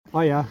Oh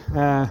yeah,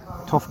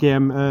 tough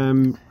game.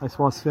 I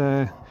suppose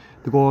the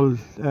goal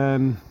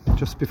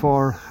just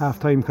before half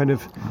time kind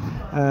of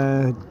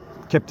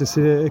kept us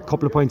a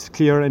couple of points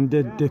clear, and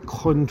they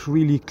couldn't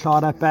really claw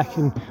that back,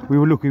 and we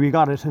were lucky we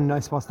got it, and I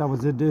suppose that was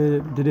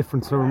the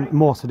difference for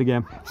most of the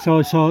game.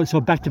 So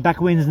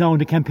back-to-back wins now in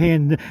the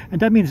campaign,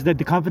 and that means that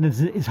the confidence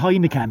is high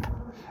in the camp.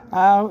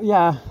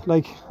 Yeah,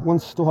 like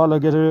once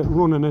Duhallow get a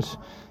run on it,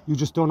 you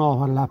just don't know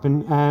what'll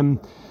happen.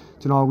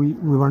 We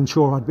weren't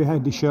sure what we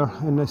had this year,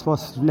 and I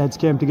suppose lads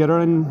came together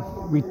and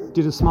we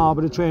did a small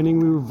bit of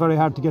training. We were very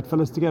hard to get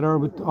fellas together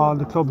with all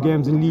the club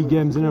games and league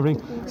games and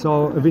everything,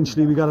 so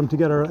eventually we got them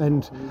together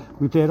and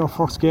we played our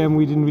first game.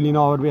 We didn't really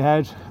know what we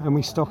had and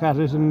we stuck at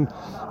it, and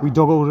we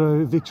dug out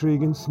a victory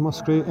against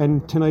Musgrave,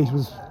 and tonight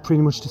was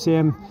pretty much the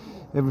same.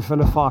 Every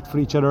fella fought for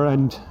each other,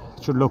 and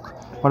should look,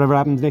 whatever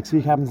happens next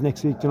week, do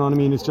you know what I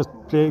mean? It's just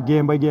play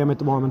game by game at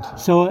the moment.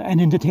 So, and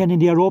entertaining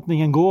their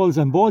opening and goals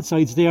on both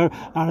sides there.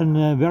 Aaron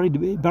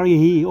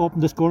he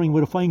opened the scoring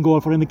with a fine goal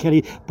for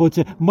Imokily, but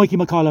Mikey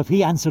McAuliffe,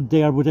 he answered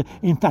there with an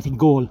emphatic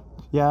goal.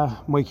 Yeah,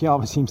 Mikey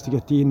always seems to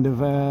get the end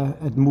of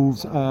at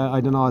moves.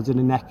 I don't know, is it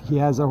a neck he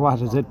has or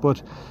what is it,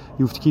 but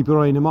you have to keep your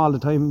eye on him all the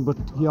time, but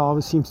he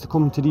always seems to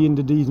come to the end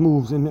of these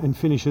moves and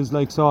finishes.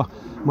 Like, so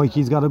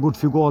Mikey's got a good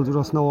few goals with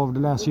us now over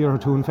the last year or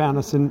two, in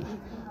fairness, and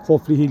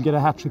hopefully he'll get a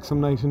hat-trick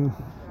some night and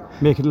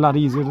make it a lot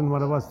easier than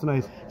what it was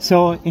tonight.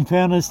 So, in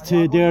fairness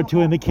to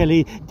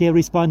Imokily, they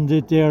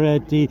responded there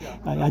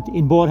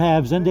in both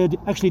halves, and they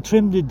actually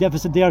trimmed the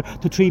deficit there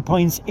to 3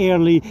 points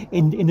early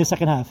in the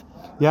second half.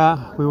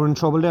 Yeah, we were in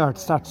trouble there to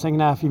start the second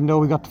half. Even though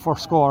we got the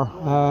first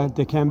score,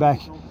 they came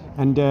back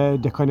and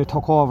they kind of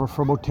took over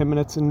for about 10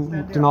 minutes, and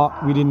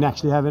we didn't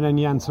actually have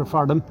any answer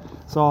for them.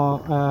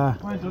 So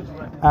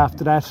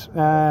after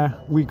that,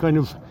 we kind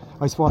of,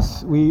 I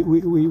suppose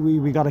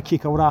we got a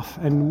kick out off,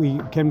 and we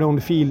came down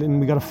the field and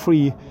we got a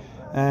free,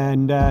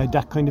 and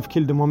that kind of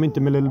killed the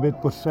momentum a little bit,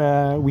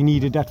 but we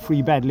needed that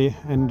free badly,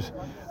 and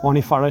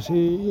only for it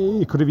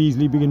could have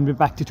easily been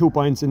back to 2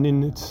 points, and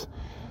then it's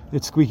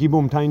squeaky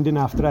boom time then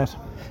after that.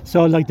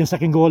 So like the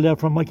second goal there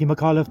from Mikey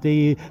McAuliffe,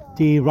 the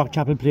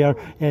Rockchapel player,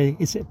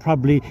 it's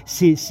probably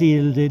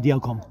sealed the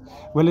outcome.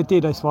 Well, it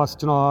did, I suppose.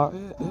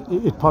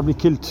 It probably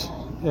killed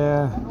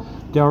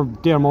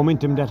their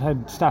momentum that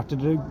had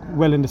started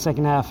well in the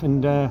second half,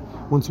 and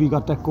once we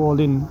got that goal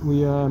in,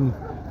 we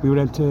were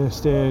able to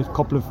stay a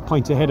couple of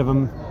points ahead of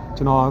them,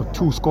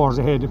 2 scores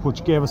ahead,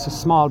 which gave us a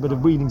small bit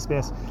of breathing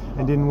space,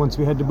 and then once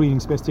we had the breathing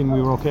space in,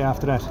 we were okay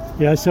after that.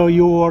 Yeah, so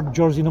you wore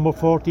jersey number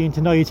 14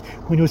 tonight.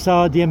 When you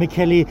saw the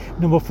Imokily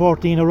number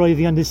 14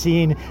 arriving on the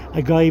scene,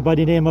 a guy by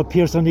the name of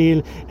Pierce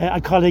O'Neill, a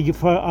colleague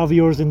of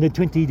yours in the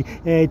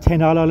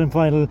 2010 All-Ireland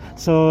final,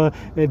 so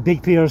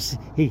Big Pierce,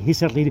 he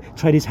certainly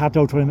tried his heart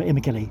out for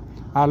Imokily.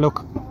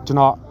 Look,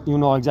 you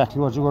know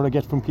exactly what you're going to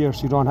get from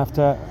Pierce. You don't have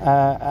to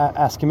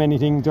ask him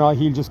anything.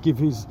 He'll just give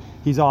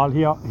his all.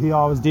 He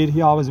always did.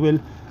 He always will.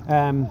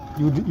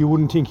 You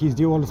wouldn't think he's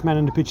the oldest man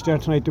on the pitch there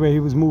tonight, the way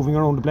he was moving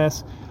around the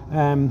place.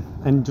 And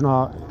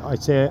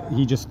I'd say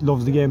he just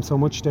loves the game so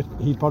much that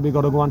he's probably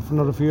got to go on for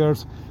another few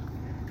years.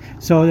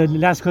 So the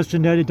last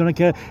question there,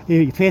 Donnacha,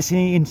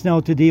 facing into now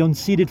to the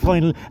unseeded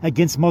final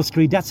against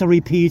Musgrave. That's a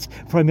repeat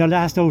from your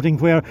last outing,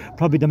 where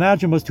probably the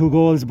margin was 2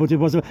 goals, but it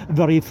was a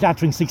very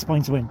flattering 6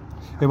 points win.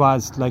 It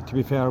was, to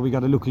be fair, we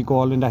got a lucky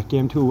goal in that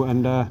game too,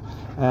 and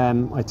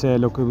I'd say,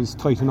 look, it was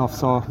tight enough,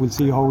 so we'll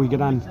see how we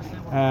get on.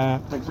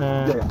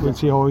 We'll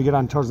see how we get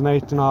on Thursday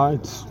night.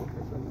 It's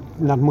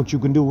not much you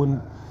can do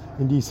in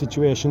these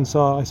situations,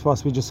 so I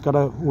suppose we just got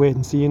to wait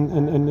and see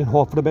and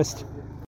hope for the best.